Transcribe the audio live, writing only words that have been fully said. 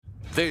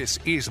This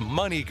is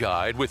Money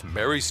Guide with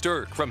Mary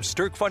Sterk from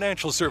Sterk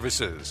Financial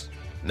Services.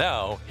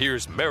 Now,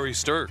 here's Mary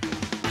Sterk.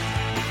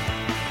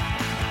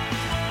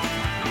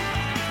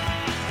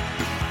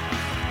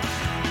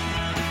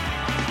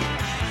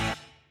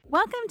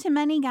 Welcome to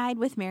Money Guide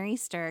with Mary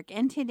Sterk,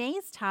 and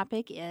today's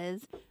topic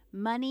is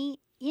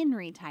money in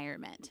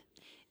retirement.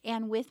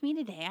 And with me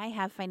today, I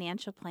have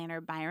financial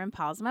planner Byron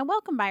Paulsma.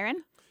 Welcome,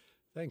 Byron.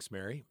 Thanks,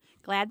 Mary.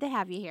 Glad to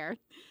have you here.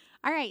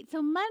 All right,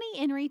 so money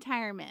in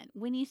retirement.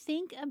 When you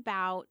think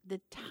about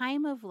the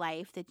time of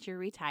life that you're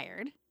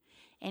retired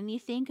and you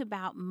think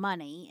about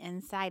money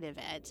inside of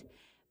it,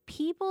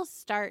 people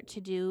start to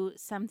do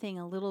something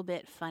a little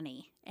bit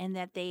funny, and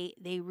that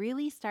they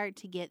really start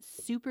to get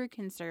super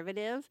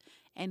conservative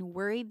and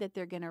worried that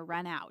they're going to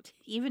run out,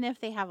 even if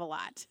they have a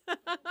lot.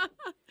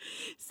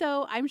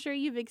 So I'm sure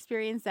you've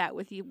experienced that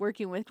with you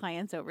working with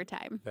clients over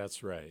time.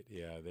 That's right.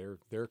 Yeah,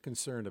 they're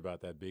concerned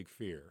about that big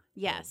fear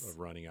Yes. of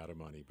running out of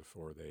money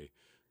before they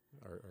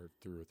are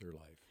through with their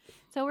life.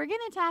 So we're going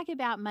to talk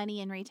about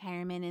money in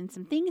retirement and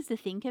some things to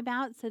think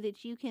about so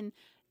that you can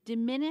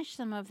diminish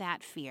some of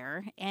that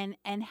fear and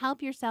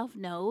help yourself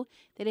know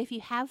that if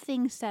you have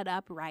things set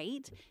up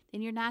right,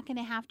 then you're not going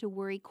to have to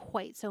worry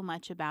quite so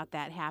much about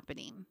that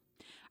happening.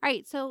 All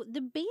right, so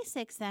the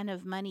basics then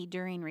of money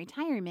during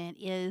retirement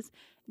is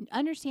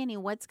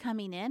understanding what's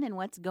coming in and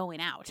what's going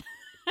out.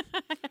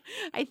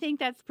 I think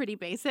that's pretty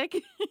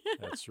basic.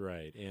 That's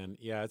right. And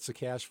yeah, it's a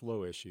cash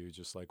flow issue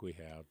just like we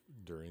have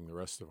during the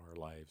rest of our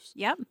lives.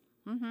 Yep.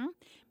 Mm-hmm.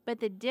 But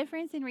the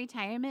difference in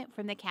retirement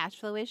from the cash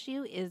flow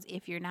issue is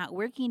if you're not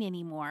working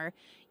anymore,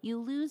 you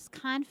lose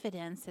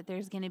confidence that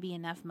there's going to be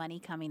enough money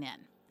coming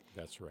in.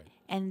 That's right.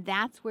 And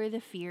that's where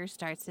the fear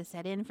starts to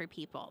set in for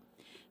people.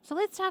 So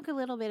let's talk a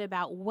little bit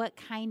about what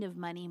kind of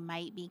money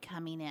might be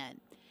coming in.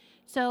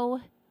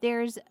 So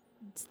there's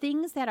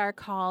things that are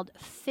called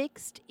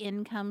fixed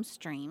income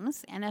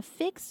streams. And a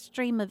fixed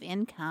stream of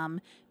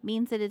income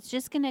means that it's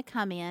just going to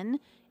come in.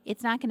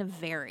 It's not going to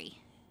vary.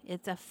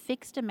 It's a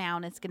fixed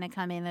amount. It's going to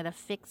come in at a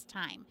fixed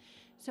time.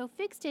 So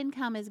fixed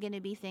income is going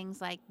to be things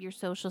like your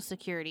Social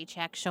Security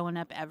check showing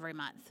up every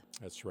month.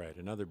 That's right.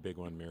 Another big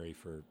one, Mary,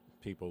 for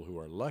people who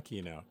are lucky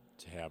enough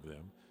to have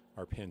them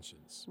are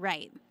pensions.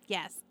 Right.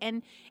 Yes.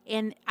 And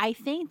I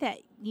think that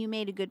you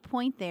made a good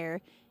point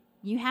there.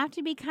 You have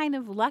to be kind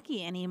of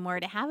lucky anymore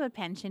to have a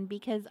pension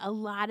because a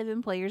lot of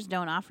employers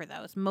don't offer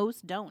those.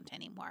 Most don't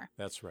anymore.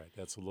 That's right.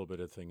 That's a little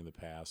bit of a thing in the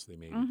past. They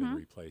may have been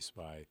replaced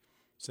by,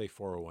 say,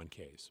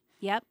 401ks.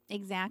 Yep,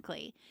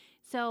 exactly.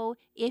 So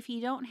if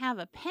you don't have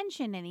a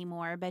pension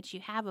anymore, but you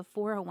have a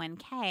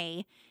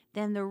 401k,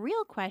 then the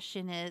real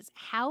question is,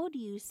 how do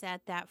you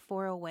set that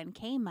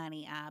 401k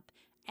money up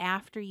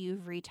after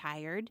you've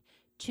retired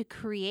to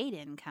create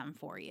income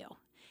for you?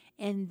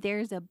 And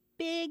there's a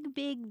big,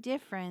 big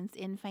difference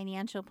in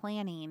financial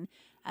planning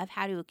of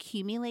how to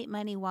accumulate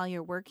money while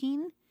you're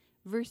working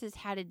versus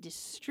how to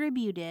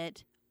distribute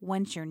it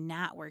once you're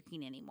not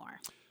working anymore.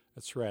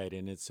 That's right,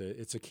 and it's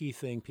a key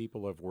thing.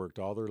 People have worked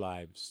all their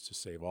lives to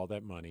save all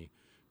that money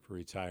for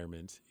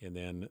retirement, and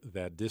then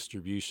that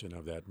distribution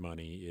of that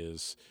money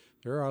is,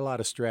 there are a lot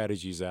of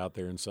strategies out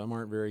there, and some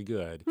aren't very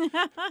good,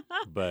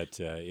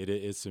 but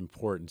it's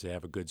important to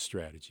have a good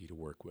strategy to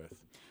work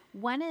with.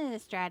 One of the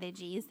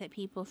strategies that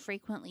people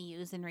frequently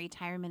use in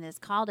retirement is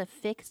called a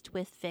fixed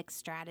with fixed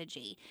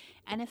strategy.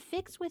 And a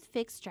fixed with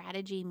fixed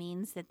strategy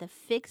means that the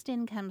fixed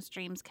income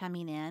streams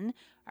coming in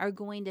are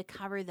going to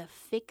cover the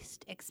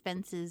fixed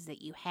expenses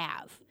that you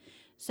have.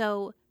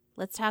 So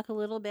let's talk a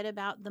little bit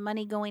about the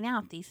money going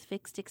out, these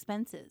fixed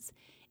expenses.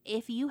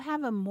 If you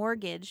have a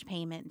mortgage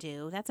payment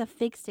due, that's a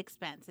fixed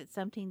expense. It's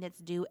something that's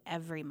due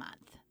every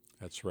month.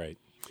 That's right.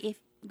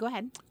 Go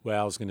ahead.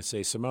 Well, I was going to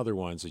say some other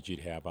ones that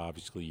you'd have,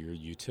 obviously your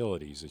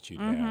utilities that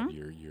you'd have,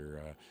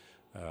 your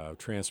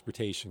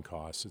transportation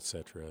costs, et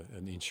cetera,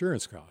 and the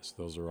insurance costs.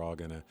 Those are all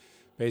going to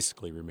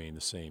basically remain the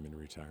same in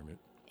retirement.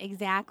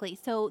 Exactly.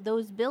 So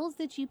those bills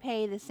that you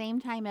pay the same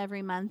time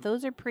every month,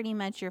 those are pretty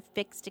much your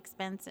fixed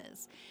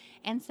expenses.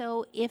 And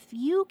so if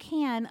you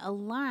can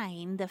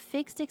align the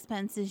fixed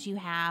expenses you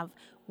have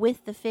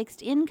with the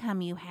fixed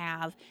income you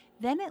have,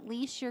 then at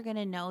least you're going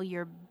to know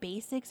your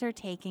basics are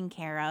taken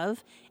care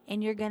of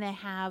and you're going to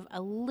have a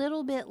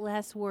little bit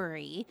less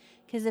worry,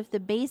 because if the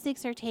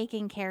basics are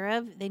taken care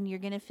of, then you're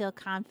going to feel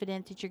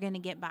confident that you're going to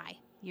get by.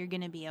 You're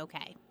going to be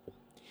okay.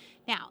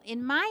 Now,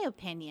 in my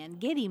opinion,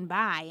 getting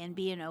by and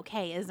being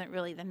okay isn't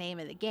really the name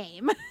of the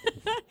game.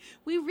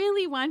 We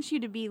really want you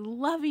to be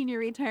loving your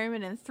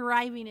retirement and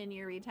thriving in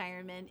your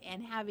retirement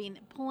and having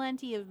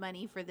plenty of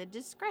money for the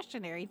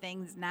discretionary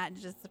things, not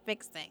just the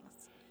fixed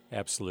things.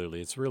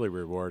 Absolutely. It's really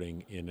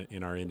rewarding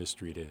in our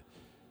industry to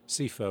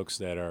see folks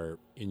that are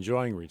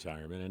enjoying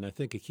retirement. And I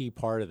think a key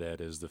part of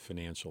that is the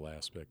financial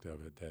aspect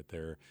of it, that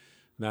they're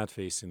not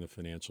facing the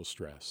financial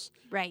stress.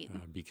 Right.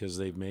 Because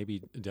they've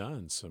maybe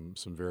done some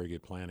very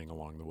good planning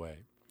along the way.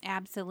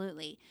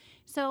 Absolutely.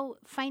 So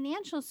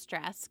financial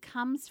stress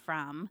comes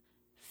from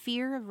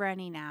fear of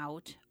running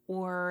out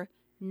or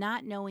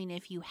not knowing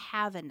if you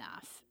have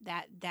enough,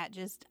 that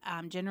just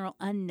general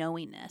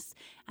unknowingness.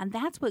 And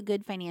that's what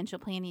good financial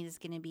planning is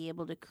going to be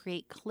able to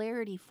create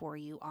clarity for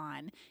you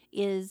on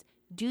is,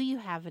 do you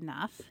have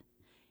enough?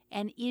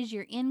 And is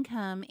your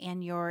income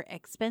and your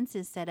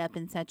expenses set up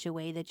in such a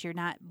way that you're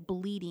not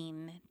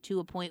bleeding to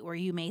a point where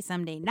you may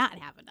someday not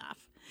have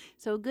enough?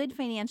 So good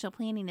financial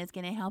planning is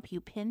going to help you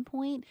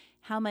pinpoint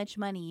how much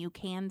money you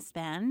can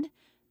spend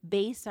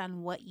based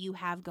on what you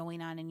have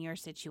going on in your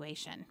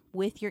situation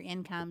with your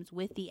incomes,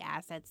 with the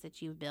assets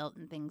that you've built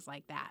and things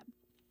like that.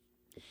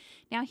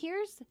 Now,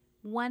 here's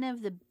one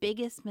of the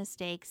biggest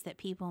mistakes that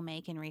people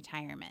make in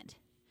retirement.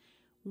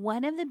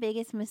 One of the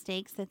biggest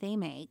mistakes that they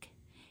make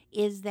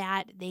is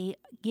that they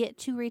get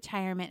to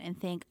retirement and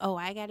think, oh,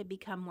 I got to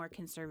become more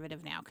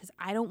conservative now because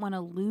I don't want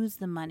to lose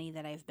the money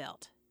that I've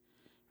built,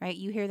 right?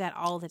 You hear that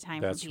all the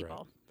time from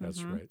people.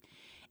 That's right.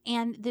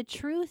 And the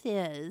truth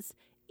is,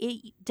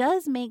 it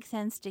does make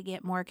sense to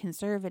get more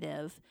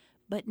conservative,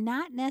 but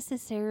not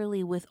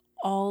necessarily with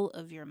all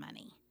of your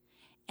money.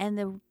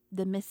 And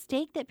the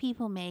mistake that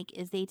people make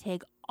is they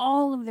take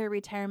all of their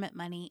retirement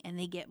money and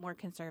they get more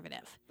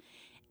conservative.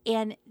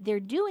 And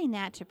they're doing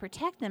that to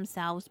protect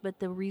themselves, but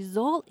the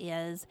result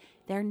is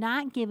they're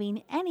not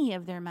giving any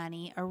of their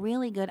money a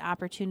really good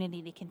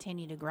opportunity to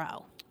continue to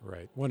grow.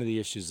 Right. One of the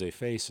issues they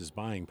face is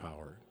buying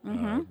power.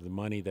 The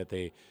money that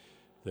the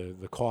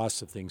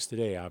costs of things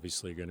today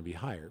obviously are going to be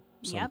higher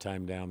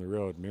sometime down the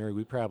road. Mary,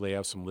 we probably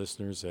have some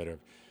listeners that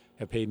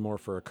have paid more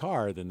for a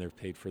car than they've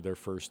paid for their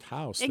first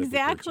house.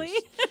 Exactly.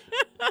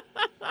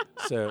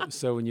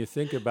 So when you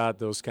think about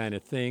those kind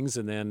of things,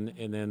 and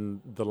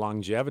then the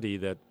longevity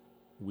that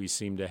we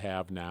seem to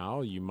have now,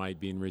 you might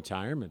be in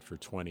retirement for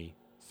 20,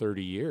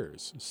 30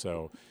 years.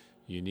 So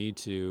you need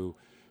to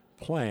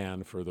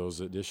plan for those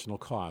additional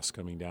costs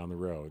coming down the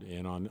road.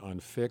 And on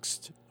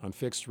fixed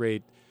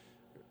rate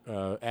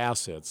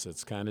assets,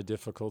 it's kind of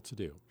difficult to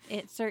do.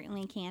 It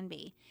certainly can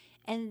be.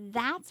 And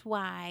that's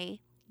why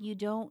you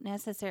don't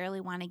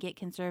necessarily want to get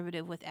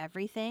conservative with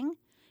everything.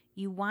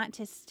 You want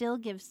to still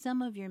give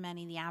some of your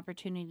money the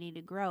opportunity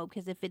to grow,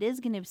 because if it is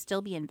going to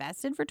still be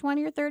invested for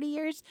 20 or 30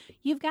 years,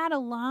 you've got a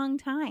long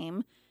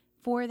time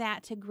for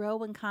that to grow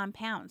and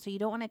compound. So you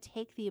don't want to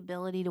take the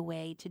ability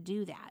away to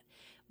do that.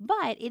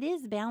 But it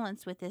is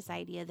balanced with this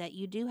idea that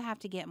you do have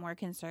to get more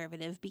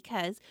conservative,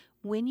 because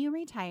when you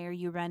retire,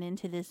 you run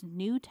into this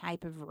new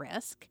type of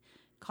risk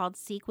called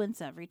sequence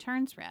of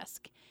returns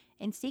risk.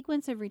 And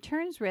sequence of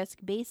returns risk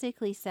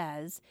basically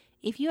says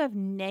if you have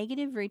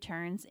negative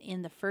returns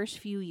in the first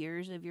few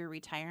years of your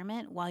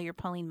retirement while you're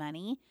pulling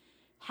money,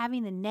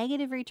 having the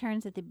negative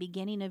returns at the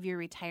beginning of your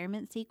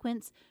retirement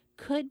sequence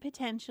could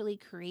potentially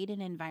create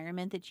an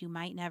environment that you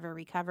might never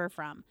recover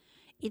from.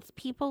 It's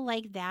people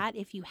like that,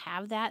 if you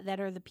have that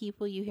are the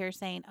people you hear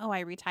saying, oh, I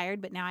retired,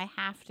 but now I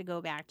have to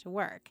go back to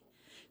work.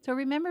 So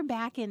remember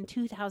back in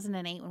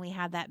 2008 when we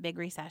had that big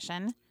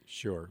recession?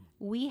 Sure.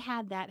 We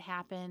had that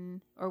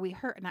happen, or we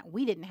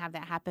didn't have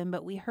that happen,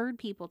 but we heard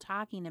people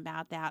talking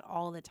about that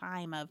all the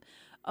time of,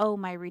 oh,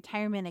 my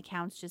retirement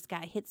accounts just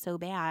got hit so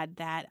bad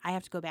that I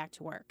have to go back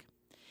to work.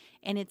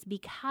 And it's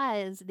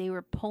because they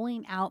were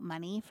pulling out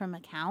money from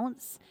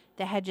accounts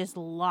that had just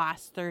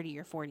lost 30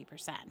 or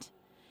 40%.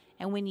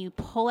 And when you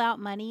pull out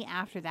money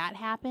after that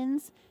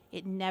happens,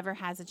 it never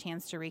has a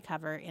chance to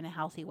recover in a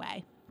healthy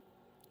way.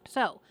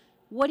 So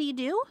what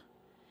do?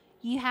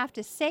 You have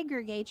to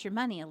segregate your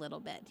money a little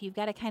bit. You've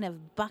got to kind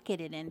of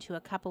bucket it into a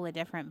couple of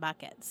different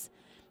buckets.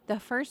 The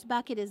first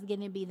bucket is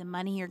going to be the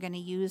money you're going to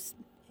use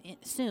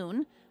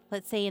soon,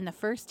 let's say in the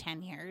first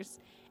 10 years.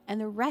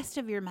 And the rest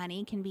of your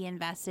money can be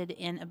invested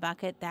in a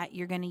bucket that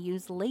you're going to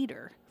use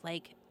later,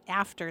 like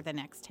after the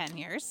next 10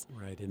 years.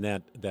 Right. And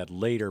that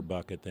later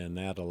bucket, then,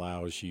 that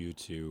allows you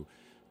to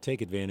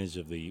take advantage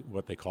of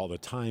what they call the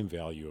time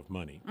value of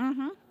money.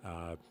 Mm-hmm.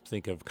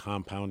 Think of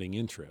compounding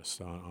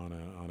interest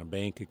on a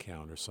bank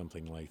account or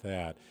something like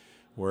that,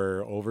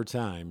 where over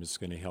time it's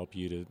going to help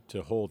you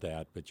to hold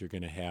that, but you're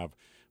going to have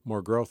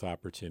more growth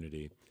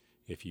opportunity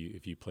if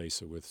you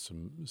place it with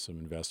some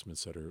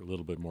investments that are a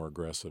little bit more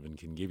aggressive and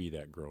can give you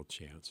that growth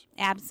chance.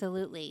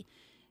 Absolutely.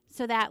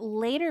 So that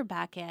later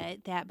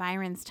bucket that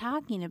Byron's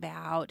talking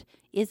about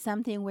is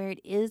something where it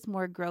is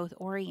more growth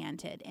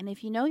oriented. And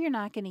if you know you're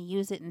not going to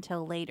use it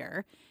until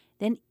later,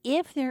 then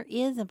if there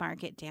is a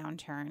market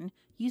downturn,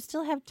 you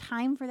still have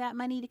time for that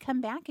money to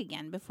come back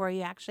again before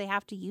you actually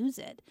have to use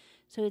it.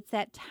 So it's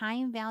that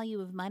time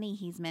value of money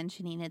he's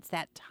mentioning. It's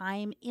that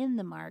time in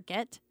the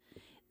market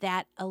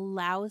that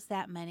allows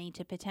that money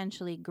to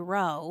potentially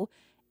grow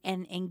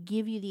and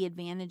give you the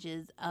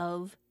advantages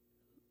of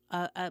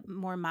a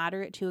more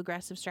moderate to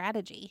aggressive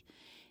strategy.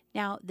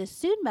 Now, the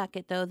soon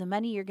bucket, though, the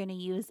money you're going to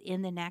use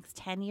in the next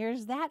 10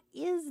 years, that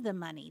is the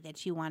money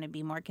that you want to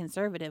be more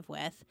conservative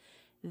with.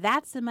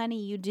 That's the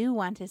money you do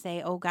want to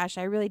say, oh, gosh,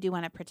 I really do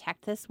want to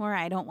protect this more.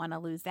 I don't want to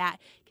lose that.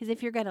 Because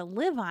if you're going to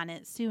live on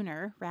it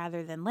sooner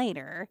rather than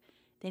later,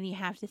 then you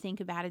have to think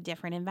about a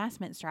different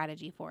investment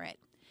strategy for it.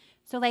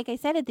 So like I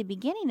said at the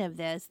beginning of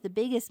this, the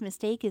biggest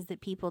mistake is that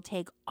people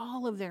take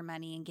all of their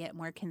money and get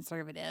more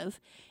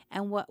conservative.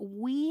 And what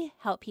we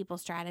help people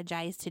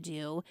strategize to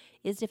do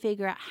is to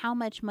figure out how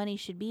much money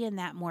should be in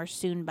that more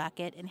soon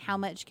bucket and how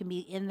much can be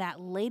in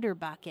that later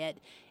bucket.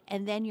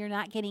 And then you're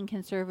not getting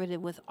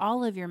conservative with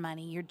all of your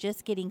money. You're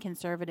just getting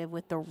conservative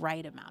with the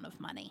right amount of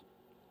money.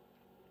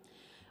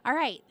 All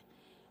right.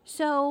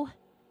 So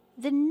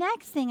the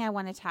next thing I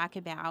want to talk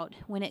about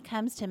when it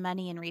comes to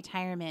money in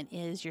retirement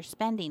is your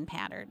spending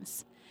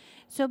patterns.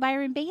 So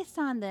Byron, based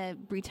on the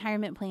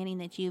retirement planning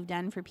that you've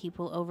done for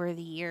people over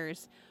the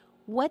years,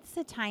 what's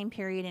the time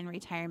period in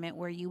retirement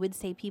where you would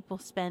say people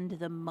spend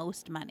the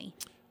most money?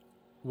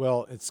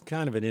 Well, it's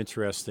kind of an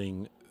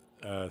interesting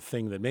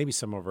thing that maybe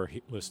some of our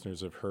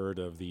listeners have heard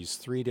of, these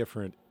 3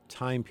 different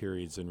time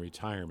periods in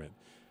retirement.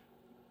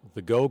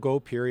 The go-go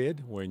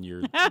period, when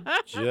you're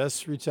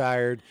just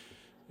retired,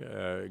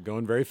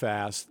 going very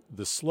fast,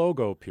 the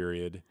slow-go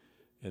period,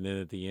 and then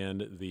at the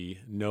end, the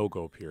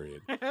no-go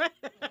period.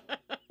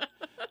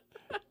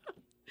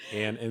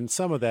 And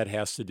some of that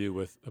has to do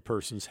with a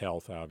person's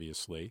health,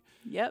 obviously.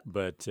 Yep.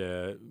 But,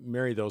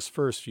 Mary, those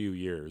first few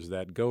years,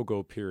 that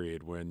go-go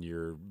period when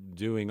you're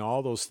doing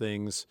all those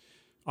things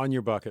on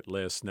your bucket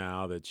list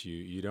now that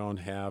you don't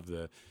have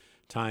the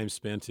time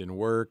spent in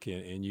work,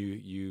 and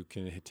you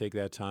can take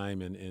that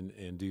time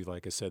and do,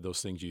 like I said,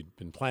 those things you've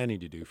been planning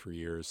to do for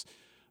years,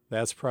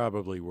 that's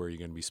probably where you're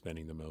going to be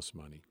spending the most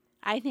money.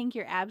 I think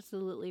you're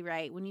absolutely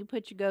right. When you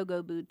put your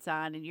go-go boots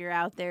on and you're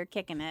out there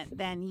kicking it,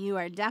 then you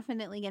are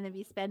definitely going to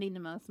be spending the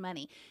most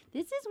money.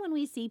 This is when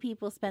we see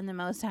people spend the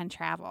most on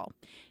travel.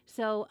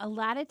 So a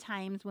lot of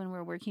times when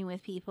we're working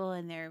with people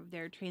and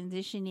they're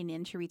transitioning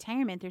into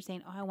retirement, they're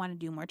saying, oh, I want to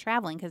do more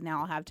traveling because now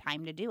I'll have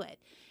time to do it.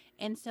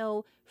 And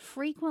so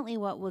frequently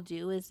what we'll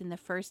do is in the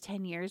first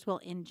 10 years, we'll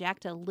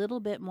inject a little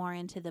bit more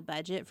into the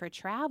budget for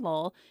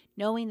travel,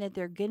 knowing that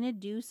they're going to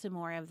do some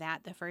more of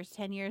that the first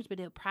 10 years, but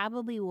it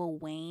probably will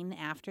wane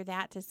after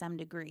that to some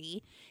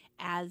degree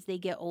as they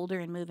get older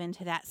and move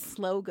into that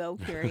slow go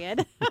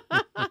period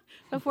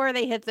before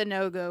they hit the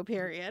no-go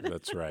period.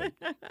 That's right.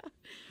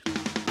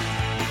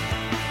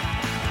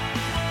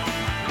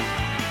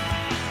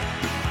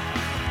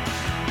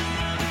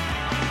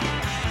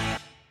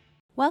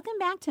 Welcome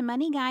back to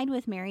Money Guide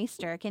with Mary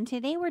Sterk, and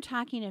today we're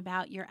talking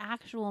about your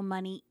actual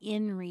money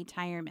in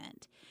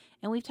retirement.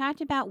 And we've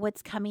talked about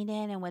what's coming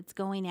in and what's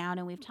going out,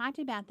 and we've talked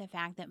about the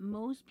fact that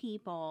most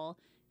people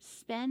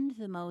spend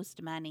the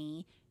most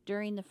money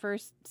during the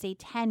first, say,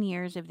 10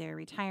 years of their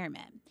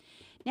retirement.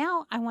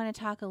 Now I want to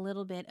talk a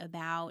little bit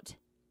about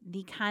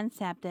the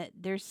concept that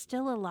there's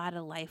still a lot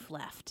of life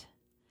left.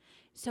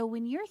 So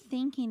when you're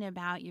thinking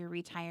about your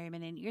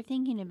retirement and you're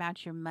thinking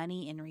about your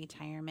money in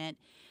retirement,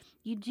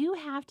 you do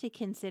have to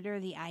consider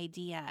the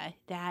idea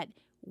that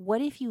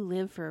what if you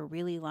live for a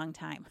really long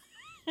time?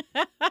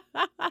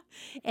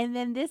 And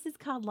then this is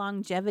called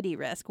longevity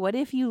risk. What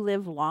if you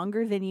live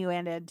longer than you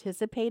had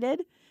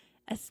anticipated?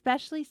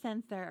 Especially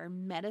since there are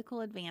medical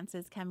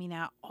advances coming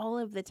out all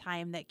of the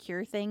time that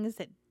cure things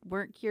that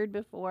weren't cured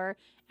before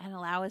and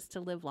allow us to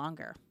live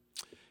longer.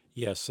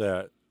 Yes,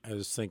 I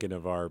was thinking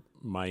of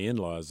my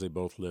in-laws. They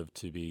both lived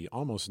to be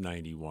almost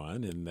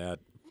 91, and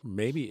that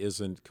maybe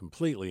isn't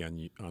completely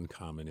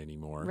uncommon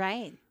anymore.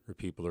 Right. Where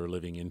people are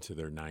living into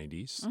their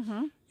 90s,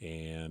 Mm-hmm.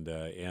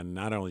 and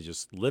not only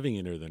just living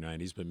into their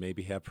 90s, but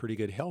maybe have pretty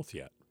good health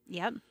yet.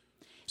 Yep.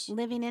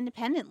 Living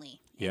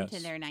independently Yes.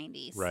 into their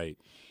 90s. Right.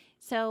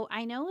 So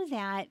I know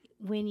that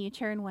when you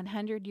turn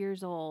 100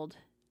 years old,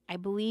 I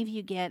believe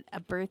you get a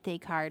birthday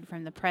card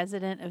from the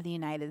President of the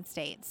United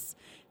States.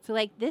 So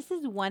like this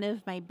is one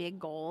of my big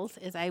goals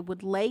is I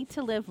would like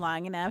to live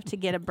long enough to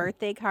get a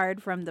birthday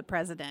card from the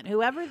president,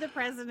 whoever the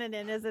president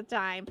is at the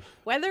time,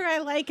 whether I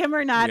like him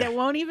or not, It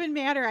won't even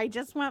matter. I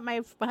just want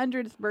my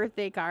 100th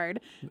birthday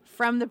card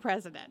from the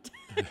president.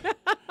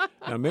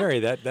 Now, Mary,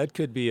 that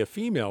could be a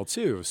female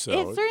too. So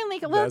it certainly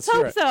could. Let's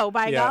hope so,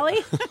 by golly.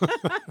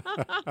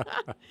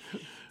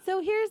 So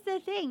here's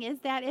the thing is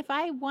that if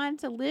I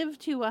want to live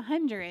to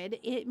 100,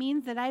 it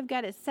means that I've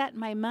got to set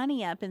my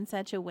money up in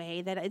such a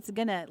way that it's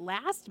going to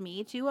last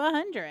me to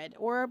 100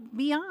 or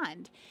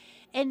beyond.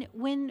 And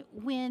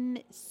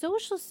when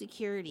Social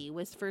Security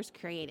was first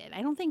created,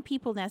 I don't think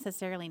people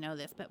necessarily know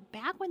this, but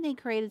back when they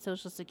created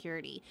Social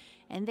Security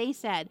and they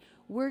said,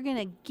 we're going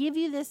to give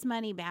you this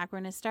money back, we're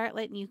going to start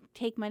letting you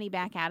take money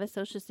back out of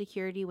Social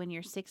Security when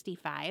you're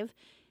 65,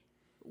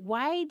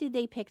 why did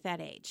they pick that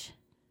age?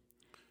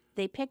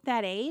 They picked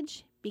that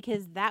age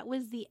because that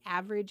was the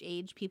average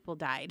age people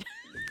died.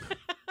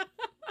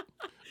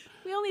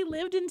 We only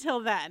lived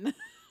until then.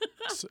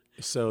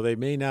 So they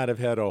may not have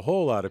had a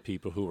whole lot of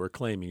people who were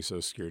claiming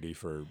Social Security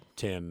for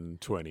 10,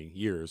 20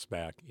 years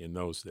back in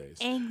those days.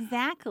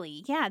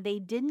 Exactly. Yeah, they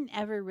didn't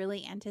ever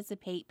really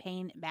anticipate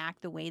paying it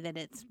back the way that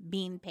it's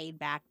being paid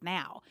back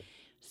now.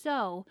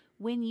 So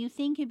when you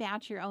think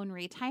about your own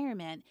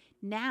retirement,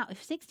 now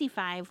if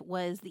 65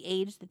 was the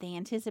age that they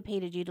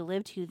anticipated you to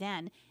live to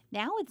then,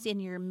 now it's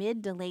in your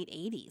mid to late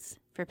 80s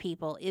for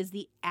people is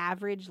the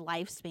average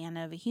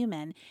lifespan of a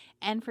human.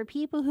 And for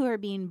people who are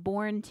being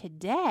born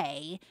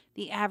today,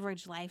 the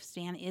average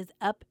lifespan is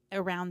up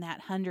around that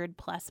 100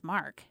 plus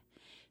mark.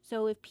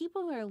 So if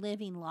people are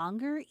living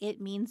longer,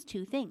 it means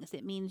two things.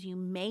 It means you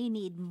may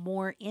need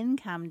more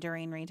income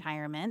during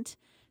retirement.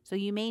 So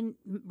you may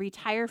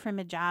retire from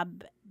a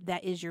job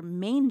that is your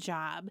main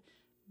job,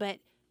 but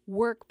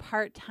work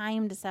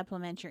part-time to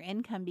supplement your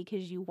income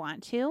because you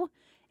want to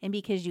and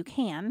because you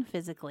can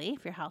physically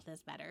if your health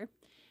is better.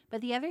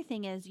 But the other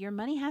thing is your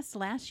money has to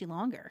last you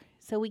longer.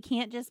 So we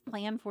can't just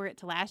plan for it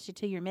to last you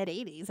till your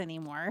mid-80s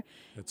anymore.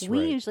 That's we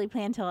right. usually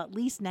plan till at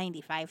least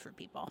 95 for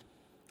people.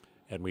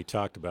 And we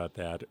talked about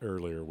that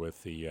earlier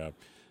with the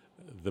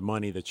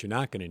money that you're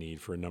not going to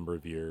need for a number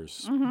of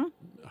years,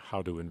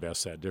 how to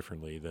invest that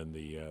differently than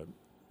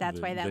That's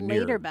the, why that the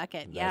later near.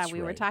 bucket, That's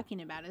we were right.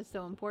 talking about is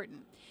so important.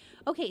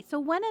 Okay, so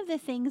one of the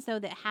things, though,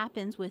 that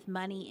happens with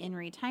money in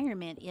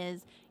retirement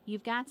is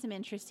you've got some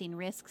interesting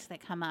risks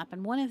that come up,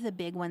 and one of the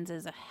big ones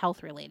is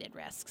health-related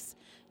risks.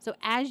 So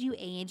as you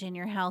age and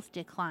your health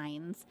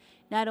declines,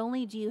 not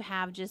only do you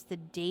have just the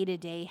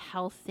day-to-day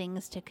health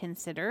things to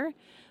consider,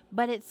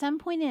 but at some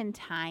point in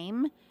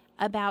time,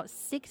 about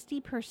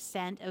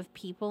 60% of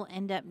people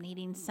end up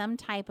needing some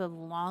type of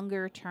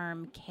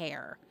longer-term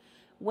care.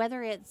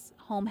 Whether it's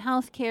home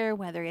health care,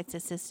 whether it's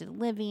assisted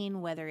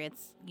living, whether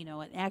it's,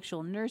 an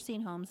actual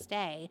nursing home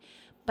stay,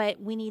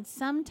 but we need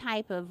some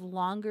type of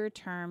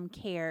longer-term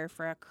care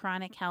for a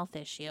chronic health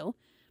issue.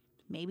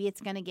 Maybe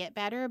it's going to get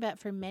better, but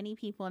for many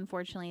people,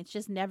 unfortunately, it's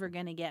just never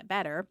going to get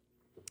better.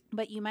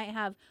 But you might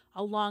have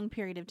a long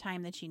period of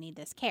time that you need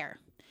this care.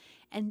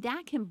 And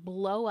that can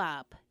blow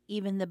up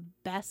even the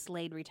best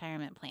laid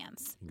retirement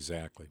plans.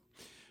 Exactly.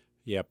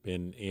 Yep,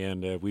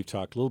 and we've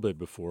talked a little bit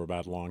before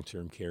about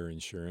long-term care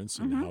insurance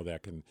and how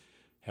that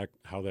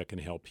can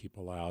help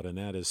people out, and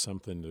that is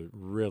something that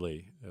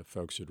really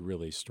folks should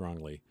really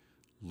strongly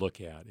look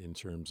at in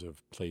terms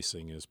of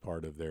placing as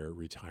part of their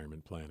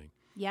retirement planning.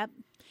 Yep.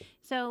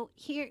 So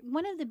here,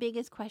 one of the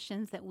biggest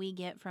questions that we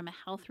get from a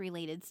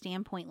health-related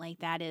standpoint like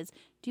that is,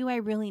 do I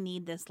really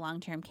need this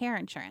long-term care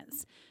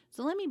insurance?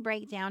 So let me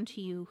break down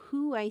to you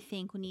who I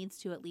think needs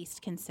to at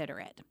least consider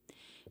it.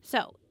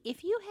 So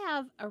if you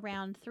have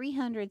around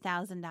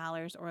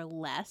 $300,000 or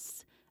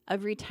less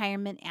of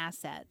retirement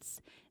assets,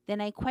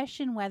 then I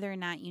question whether or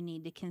not you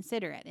need to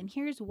consider it. And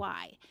here's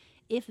why.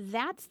 If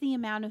that's the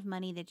amount of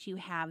money that you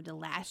have to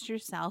last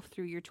yourself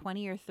through your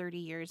 20 or 30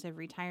 years of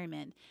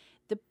retirement,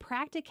 the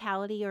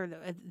practicality or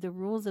the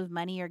rules of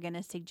money are going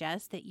to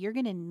suggest that you're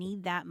going to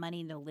need that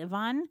money to live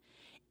on,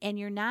 and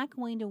you're not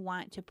going to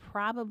want to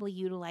probably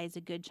utilize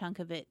a good chunk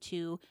of it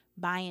to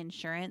buy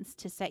insurance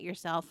to set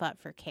yourself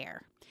up for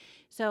care.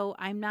 So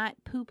I'm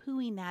not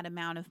poo-pooing that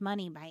amount of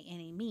money by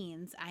any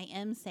means. I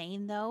am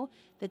saying, though,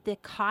 that the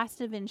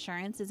cost of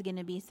insurance is going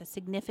to be a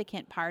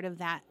significant part of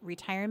that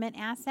retirement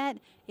asset.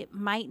 It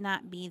might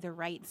not be the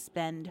right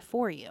spend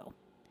for you.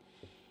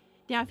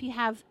 Now, if you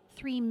have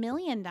 $3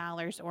 million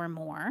or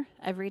more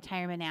of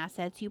retirement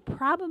assets, you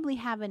probably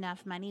have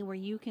enough money where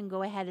you can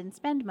go ahead and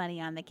spend money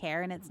on the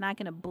care, and it's not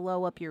going to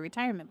blow up your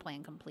retirement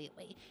plan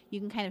completely. You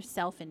can kind of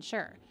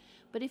self-insure.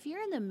 But if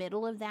you're in the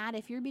middle of that,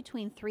 if you're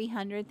between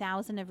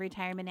 $300,000 of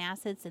retirement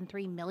assets and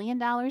 $3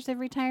 million of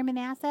retirement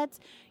assets,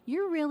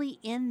 you're really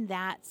in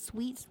that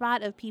sweet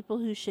spot of people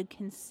who should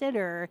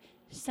consider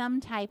some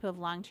type of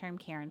long-term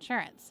care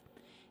insurance.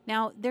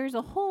 Now, there's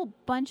a whole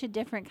bunch of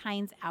different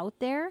kinds out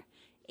there,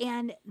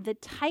 and the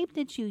type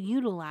that you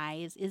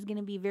utilize is going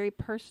to be very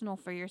personal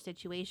for your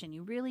situation.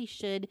 You really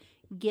should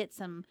get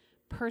some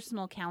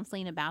personal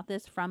counseling about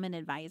this from an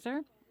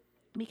advisor,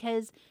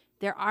 because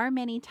there are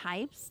many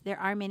types, there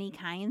are many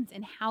kinds,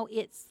 and how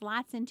it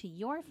slots into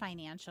your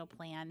financial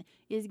plan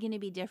is going to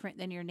be different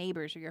than your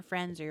neighbors or your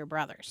friends or your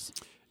brothers.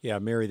 Yeah,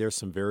 Mary, there's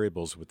some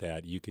variables with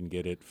that. You can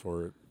get it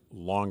for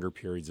longer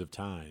periods of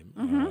time,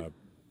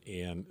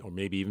 or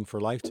maybe even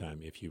for lifetime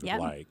if you would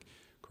like.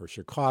 Of course,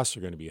 your costs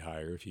are going to be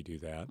higher if you do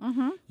that.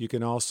 You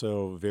can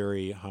also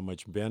vary how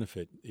much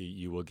benefit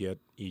you will get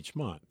each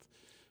month.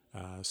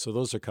 So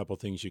those are a couple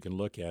things you can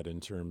look at in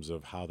terms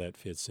of how that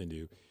fits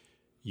into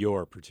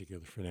your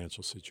particular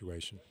financial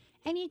situation.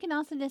 And you can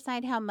also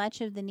decide how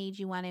much of the need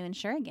you want to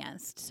insure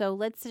against. So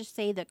let's just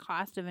say the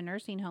cost of a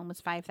nursing home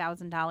was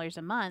 $5,000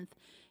 a month.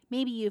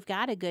 Maybe you've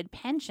got a good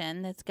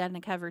pension that's going to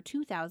cover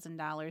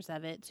 $2,000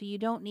 of it, so you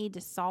don't need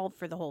to solve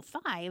for the whole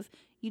 $5,000.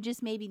 You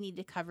just maybe need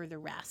to cover the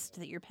rest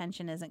that your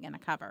pension isn't going to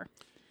cover.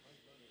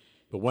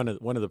 But one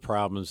of the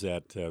problems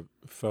that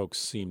folks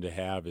seem to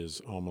have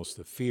is almost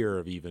the fear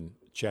of even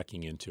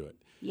checking into it.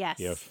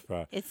 Yes,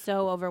 it's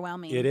so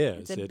overwhelming. It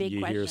is. It's a big question.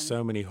 You hear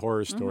so many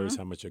horror stories,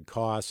 how much it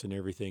costs and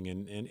everything,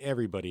 and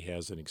everybody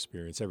has an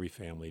experience. Every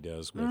family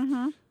does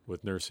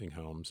with nursing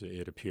homes,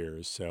 it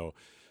appears.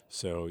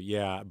 So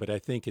yeah, but I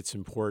think it's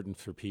important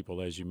for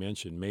people, as you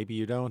mentioned, maybe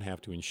you don't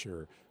have to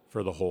insure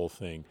for the whole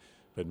thing,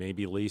 but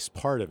maybe at least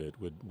part of it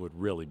would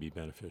really be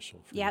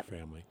beneficial for your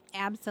family.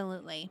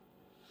 Absolutely.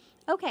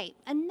 Okay,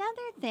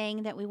 another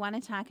thing that we want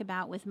to talk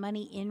about with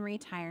money in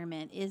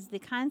retirement is the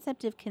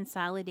concept of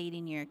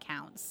consolidating your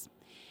accounts.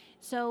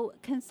 So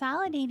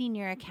consolidating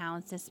your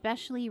accounts,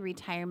 especially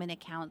retirement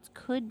accounts,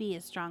 could be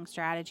a strong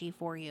strategy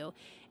for you.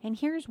 And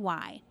here's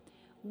why.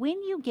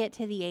 When you get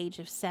to the age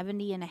of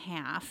 70 and a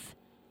half,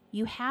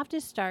 you have to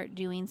start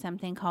doing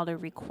something called a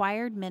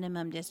required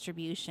minimum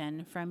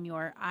distribution from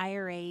your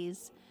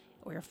IRAs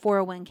or your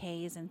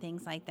 401ks and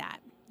things like that.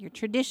 Your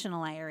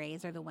traditional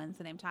IRAs are the ones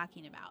that I'm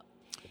talking about.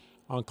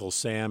 Uncle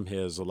Sam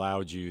has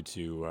allowed you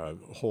to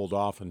hold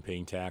off on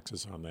paying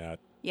taxes on that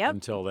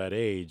until that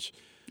age.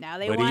 Now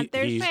they want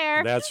their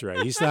share. That's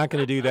right. He's not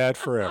going to do that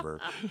forever.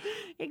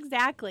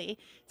 Exactly.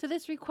 So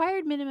this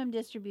required minimum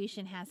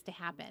distribution has to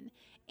happen.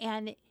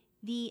 And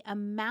the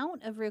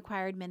amount of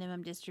required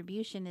minimum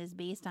distribution is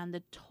based on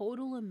the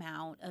total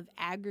amount of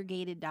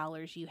aggregated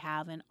dollars you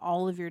have in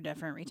all of your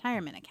different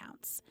retirement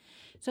accounts.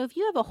 So if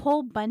you have a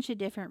whole bunch of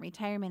different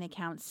retirement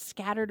accounts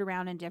scattered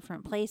around in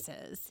different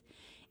places,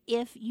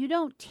 if you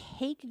don't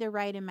take the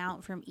right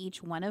amount from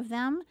each one of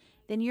them,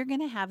 then you're going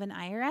to have an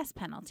IRS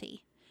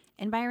penalty.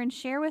 And Byron,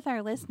 share with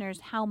our listeners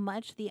how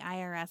much the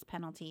IRS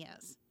penalty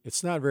is.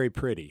 It's not very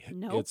pretty.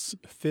 Nope. It's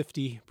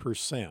 50%.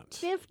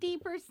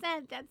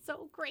 50%. That's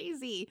so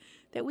crazy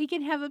that we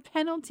can have a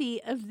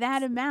penalty of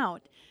that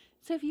amount.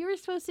 So if you were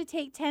supposed to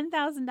take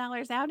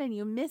 $10,000 out and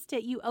you missed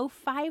it, you owe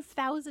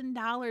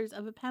 $5,000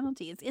 of a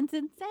penalty. It's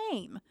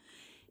insane.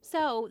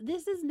 So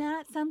this is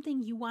not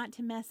something you want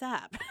to mess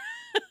up.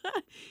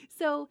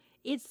 So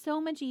it's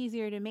so much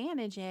easier to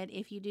manage it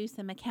if you do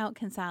some account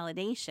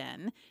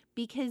consolidation,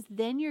 because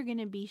then you're going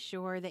to be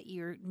sure that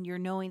you're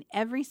knowing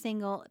every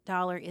single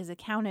dollar is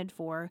accounted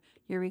for,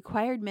 your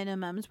required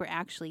minimums were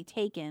actually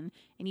taken,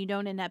 and you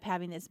don't end up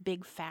having this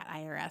big fat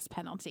IRS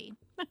penalty.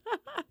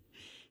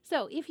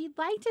 So if you'd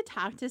like to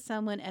talk to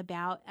someone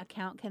about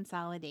account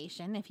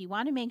consolidation, if you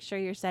want to make sure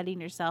you're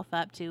setting yourself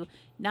up to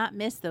not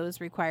miss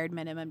those required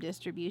minimum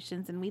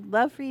distributions, and we'd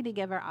love for you to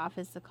give our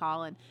office a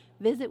call and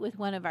visit with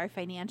one of our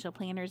financial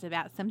planners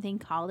about something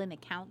called an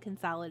account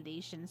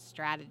consolidation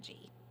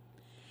strategy.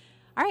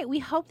 All right, we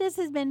hope this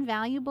has been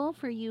valuable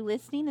for you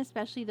listening,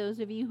 especially those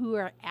of you who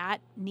are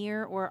at,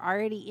 near, or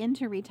already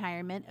into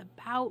retirement,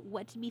 about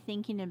what to be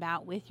thinking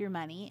about with your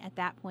money at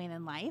that point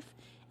in life.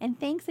 And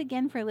thanks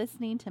again for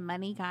listening to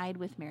Money Guide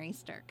with Mary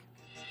Sterk.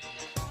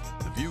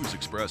 The views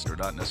expressed are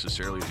not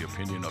necessarily the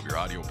opinion of your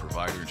audio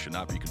provider and should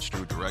not be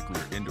construed directly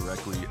or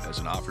indirectly as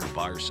an offer to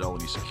buy or sell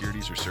any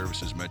securities or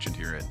services mentioned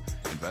herein.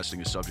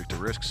 Investing is subject to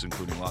risks,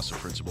 including loss of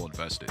principal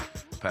invested.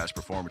 Past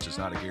performance is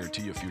not a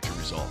guarantee of future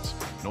results.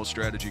 No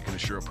strategy can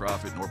assure a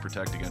profit nor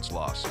protect against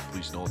loss.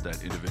 Please note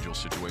that individual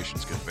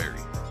situations can vary.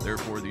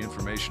 Therefore, the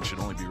information should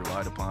only be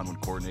relied upon when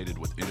coordinated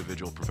with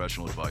individual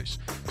professional advice.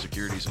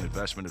 Securities and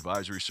investment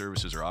advisory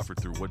services are offered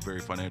through Woodbury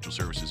Financial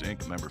Services,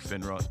 Inc., member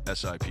FINRA,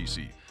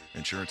 SIPC.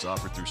 Insurance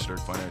offered through Sterk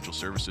Financial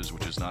Services,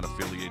 which is not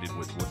affiliated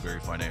with Woodbury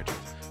Financial.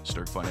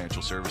 Sterk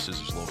Financial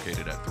Services is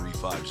located at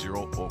 350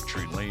 Oak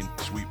Tree Lane,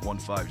 Suite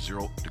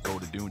 150,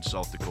 Dakota Dunes,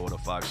 South Dakota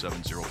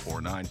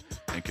 57049,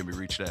 and can be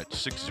reached at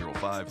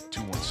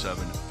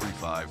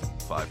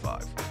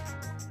 605-217-3555.